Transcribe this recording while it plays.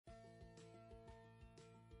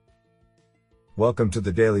Welcome to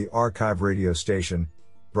the Daily Archive radio station,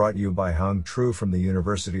 brought you by Hung Tru from the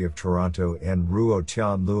University of Toronto and Ruo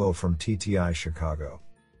Tian Luo from TTI Chicago.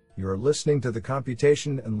 You are listening to the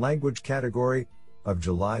Computation and Language category of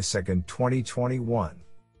July 2, 2021.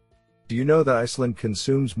 Do you know that Iceland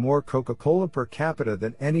consumes more Coca-Cola per capita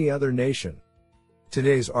than any other nation?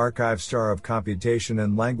 Today's archive star of computation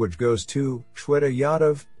and language goes to Shweta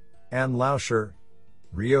Yadav, Anne Lauscher,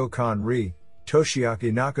 Ryokan Ri,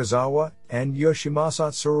 Toshiaki Nakazawa, and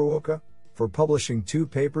Yoshimasa Tsuruoka for publishing 2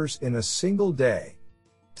 papers in a single day.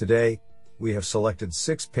 Today, we have selected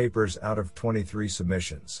 6 papers out of 23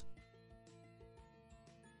 submissions.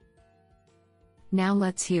 Now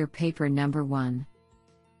let's hear paper number 1.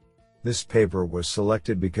 This paper was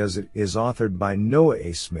selected because it is authored by Noah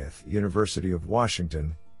A. Smith, University of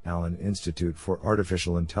Washington, Allen Institute for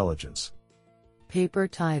Artificial Intelligence. Paper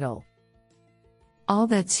title: All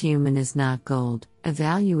That's Human is Not Gold,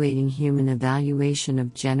 Evaluating Human Evaluation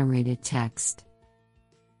of Generated Text.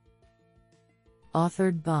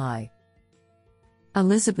 Authored by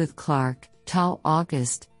Elizabeth Clark, Tal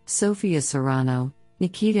August, Sophia Serrano,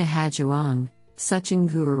 Nikita Hajuang, Sachin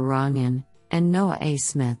Gururangan, and Noah A.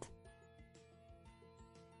 Smith.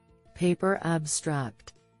 Paper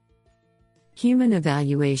abstract: Human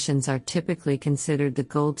evaluations are typically considered the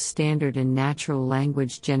gold standard in natural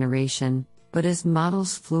language generation, but as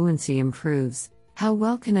models' fluency improves, how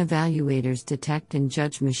well can evaluators detect and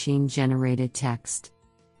judge machine-generated text?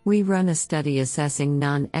 We run a study assessing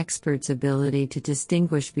non-experts' ability to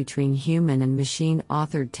distinguish between human and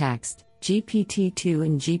machine-authored text, GPT-2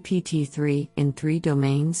 and GPT-3, in 3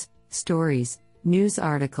 domains: stories, news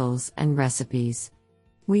articles, and recipes.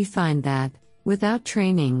 We find that, without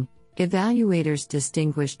training, evaluators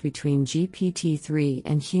distinguished between GPT-3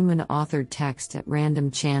 and human-authored text at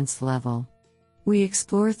random chance level. We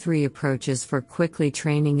explore 3 approaches for quickly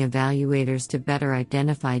training evaluators to better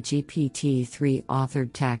identify GPT-3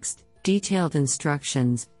 authored text: detailed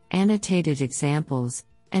instructions, annotated examples,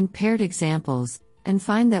 and paired examples, and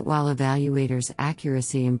find that while evaluators'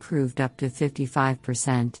 accuracy improved up to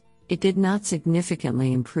 55%, it did not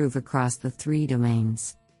significantly improve across the 3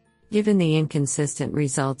 domains. Given the inconsistent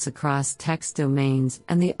results across text domains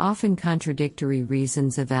and the often contradictory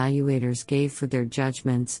reasons evaluators gave for their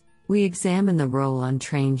judgments, we examine the role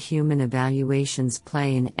untrained human evaluations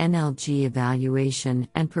play in NLG evaluation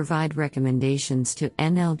and provide recommendations to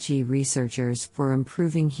NLG researchers for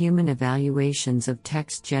improving human evaluations of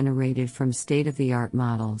text generated from state-of-the-art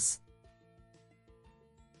models.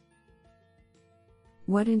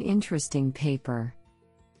 What an interesting paper!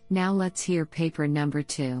 Now let's hear paper number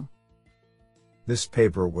 2. This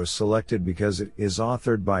paper was selected because it is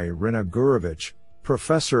authored by Irina Gurevich,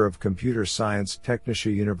 Professor of Computer Science,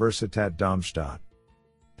 Technische Universität Darmstadt.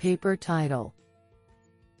 Paper title: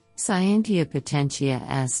 Scientia Potentia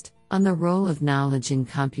Est, on the Role of Knowledge in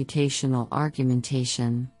Computational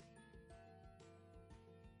Argumentation.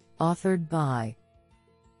 Authored by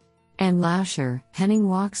Anne Lauscher, Henning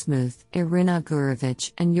Wachsmuth, Irina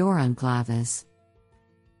Gurevich, and Joran Glavis.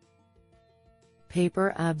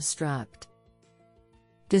 Paper abstract: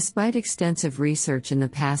 Despite extensive research in the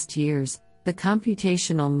past years, the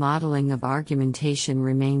computational modeling of argumentation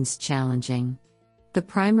remains challenging. The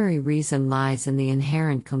primary reason lies in the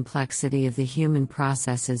inherent complexity of the human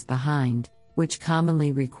processes behind, which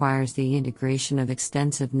commonly requires the integration of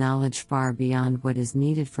extensive knowledge far beyond what is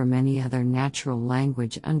needed for many other natural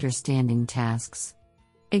language understanding tasks.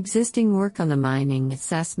 Existing work on the mining,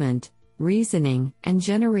 assessment, reasoning, and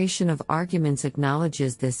generation of arguments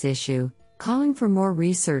acknowledges this issue, calling for more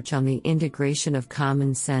research on the integration of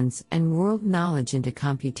common sense and world knowledge into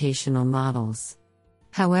computational models.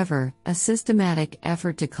 However, a systematic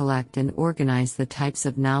effort to collect and organize the types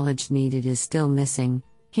of knowledge needed is still missing,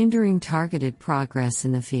 hindering targeted progress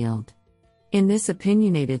in the field. In this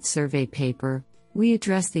opinionated survey paper, we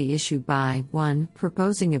address the issue by 1.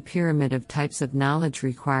 Proposing a pyramid of types of knowledge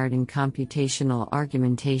required in computational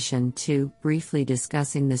argumentation, 2. Briefly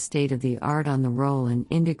discussing the state of the art on the role and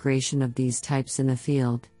integration of these types in the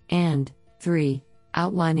field, and 3.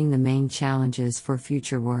 Outlining the main challenges for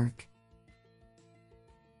future work.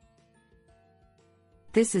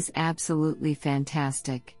 This is absolutely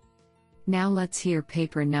fantastic. Now let's hear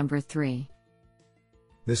paper number 3.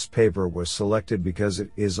 This paper was selected because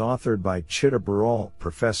it is authored by Chita Baral,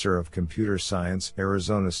 Professor of Computer Science,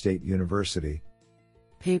 Arizona State University.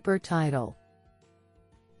 Paper title: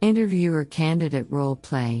 Interviewer-Candidate Role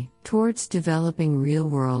Play, Towards Developing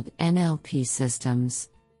Real-World NLP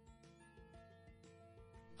Systems.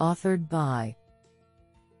 Authored by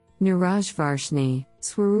Niraj Varshney,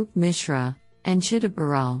 Swaroop Mishra, and Chita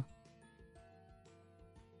Baral.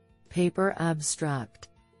 Paper abstract.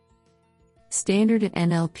 Standard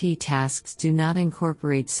NLP tasks do not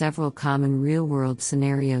incorporate several common real-world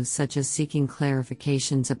scenarios such as seeking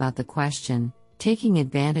clarifications about the question, taking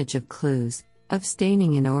advantage of clues,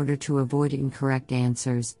 abstaining in order to avoid incorrect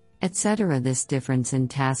answers, etc. This difference in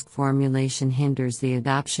task formulation hinders the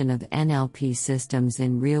adoption of NLP systems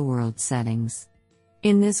in real-world settings.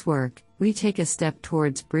 In this work, we take a step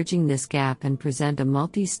towards bridging this gap and present a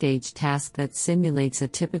multi-stage task that simulates a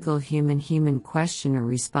typical human-human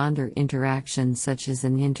questioner-responder interaction such as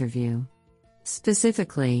an interview.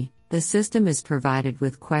 Specifically, the system is provided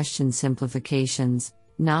with question simplifications,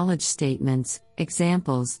 knowledge statements,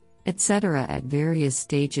 examples, etc. at various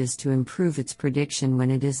stages to improve its prediction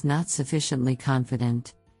when it is not sufficiently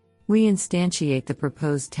confident. We instantiate the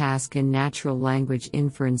proposed task in natural language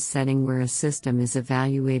inference setting where a system is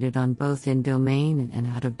evaluated on both in-domain and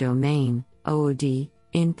out-of-domain (OOD)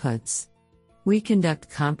 inputs. We conduct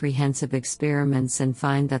comprehensive experiments and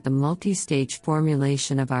find that the multi-stage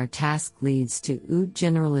formulation of our task leads to OOD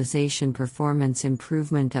generalization performance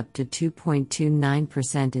improvement up to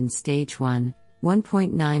 2.29% in Stage 1,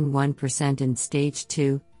 1.91% in Stage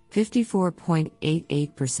 2,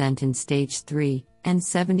 54.88% in Stage 3, and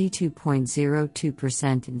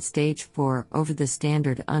 72.02% in Stage 4 over the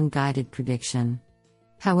standard unguided prediction.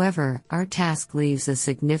 However, our task leaves a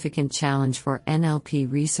significant challenge for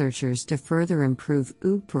NLP researchers to further improve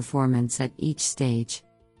OOD performance at each stage.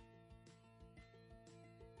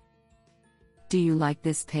 Do you like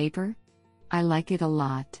this paper? I like it a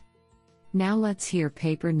lot. Now let's hear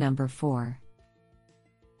paper number 4.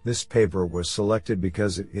 This paper was selected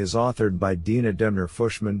because it is authored by Dina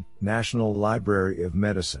Demner-Fushman, National Library of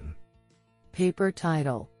Medicine. Paper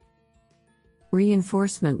title: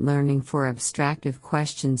 Reinforcement Learning for Abstractive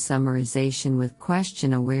Question Summarization with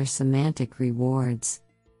Question-Aware Semantic Rewards.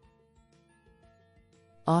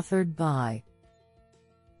 Authored by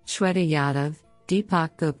Shweta Yadav,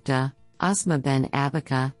 Deepak Gupta, Asma Ben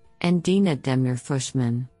Abaka, and Dina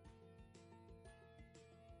Demner-Fushman.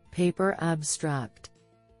 Paper abstract.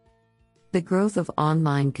 The growth of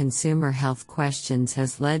online consumer health questions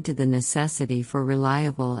has led to the necessity for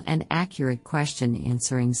reliable and accurate question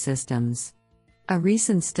answering systems. A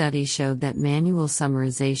recent study showed that manual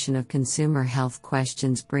summarization of consumer health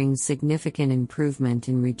questions brings significant improvement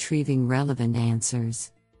in retrieving relevant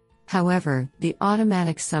answers. However, the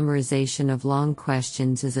automatic summarization of long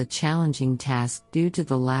questions is a challenging task due to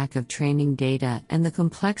the lack of training data and the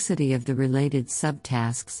complexity of the related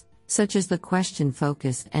subtasks, such as the question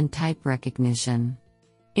focus and type recognition.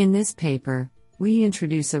 In this paper, we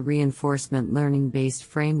introduce a reinforcement learning-based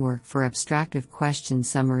framework for abstractive question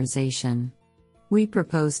summarization. We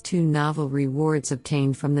propose 2 novel rewards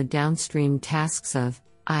obtained from the downstream tasks of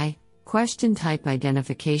I. Question type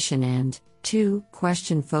identification and 2.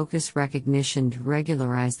 Question focus recognition to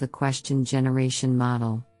regularize the question generation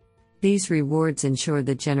model. These rewards ensure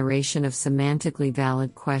the generation of semantically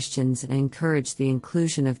valid questions and encourage the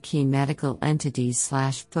inclusion of key medical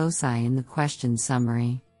entities/foci in the question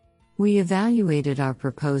summary. We evaluated our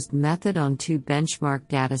proposed method on 2 benchmark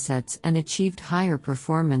datasets and achieved higher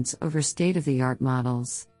performance over state-of-the-art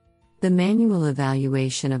models. The manual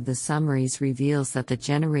evaluation of the summaries reveals that the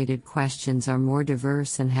generated questions are more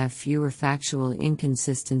diverse and have fewer factual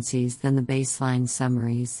inconsistencies than the baseline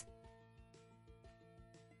summaries.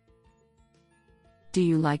 Do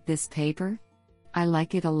you like this paper? I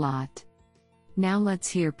like it a lot. Now let's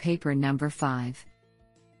hear paper number 5.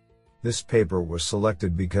 This paper was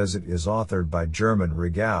selected because it is authored by German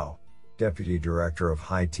Rigau, Deputy Director of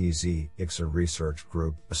HITZ ICSA Research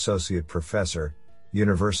Group, Associate Professor,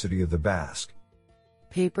 University of the Basque.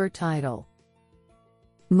 Paper title: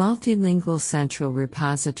 Multilingual Central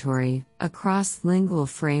Repository, a cross-lingual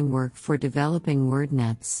framework for developing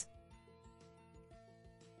WordNets.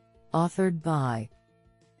 Authored by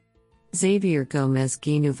Xavier Gomez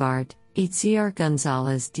Guinuvart, Itziar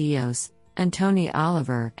Gonzalez Dios, Antoni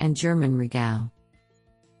Oliver, and German Rigau.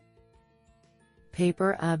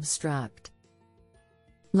 Paper abstract: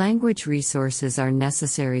 Language resources are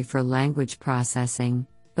necessary for language processing,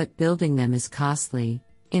 but building them is costly,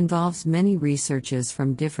 involves many researchers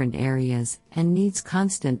from different areas, and needs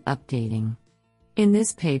constant updating. In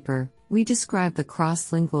this paper, we describe the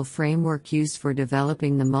cross-lingual framework used for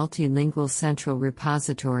developing the Multilingual Central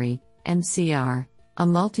Repository, MCR, a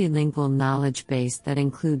multilingual knowledge base that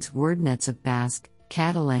includes WordNets of Basque,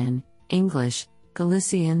 Catalan, English,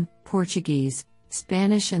 Galician, Portuguese,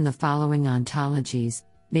 Spanish, and the following ontologies: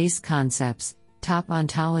 base concepts, top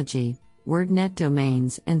ontology, WordNet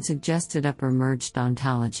domains, and suggested upper merged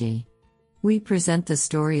ontology. We present the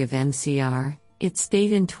story of MCR, its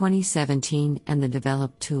date in 2017, and the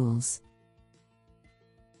developed tools.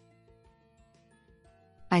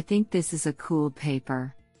 I think this is a cool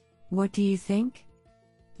paper. What do you think?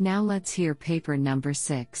 Now let's hear paper number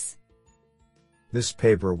 6. This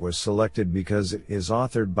paper was selected because it is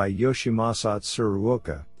authored by Yoshimasa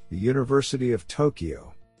Tsuruoka, the University of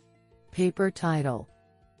Tokyo. Paper title: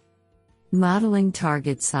 Modeling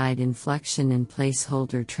Target Side Inflection in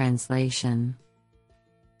Placeholder Translation.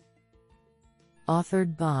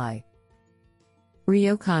 Authored by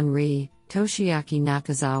Ryokan Ri, Toshiaki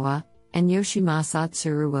Nakazawa, and Yoshimasa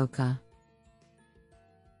Tsuruoka.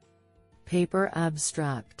 Paper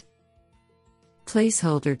abstract: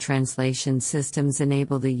 Placeholder translation systems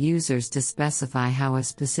enable the users to specify how a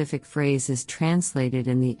specific phrase is translated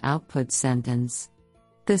in the output sentence.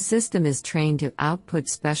 The system is trained to output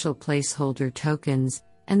special placeholder tokens,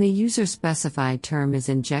 and the user-specified term is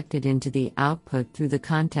injected into the output through the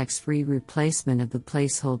context-free replacement of the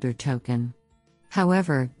placeholder token.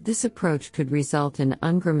 However, this approach could result in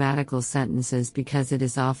ungrammatical sentences because it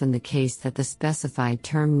is often the case that the specified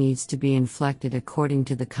term needs to be inflected according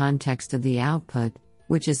to the context of the output,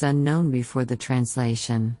 which is unknown before the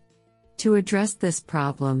translation. To address this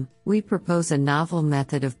problem, we propose a novel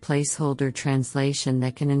method of placeholder translation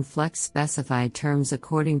that can inflect specified terms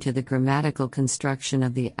according to the grammatical construction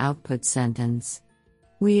of the output sentence.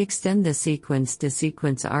 We extend the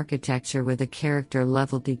sequence-to-sequence architecture with a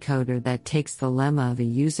character-level decoder that takes the lemma of a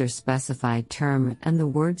user-specified term and the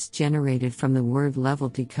words generated from the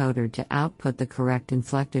word-level decoder to output the correct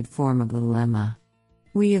inflected form of the lemma.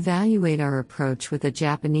 We evaluate our approach with a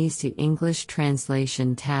Japanese-to-English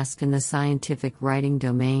translation task in the scientific writing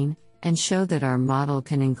domain, and show that our model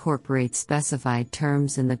can incorporate specified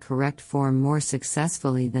terms in the correct form more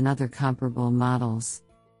successfully than other comparable models.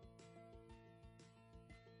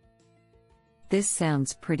 This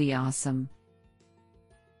sounds pretty awesome.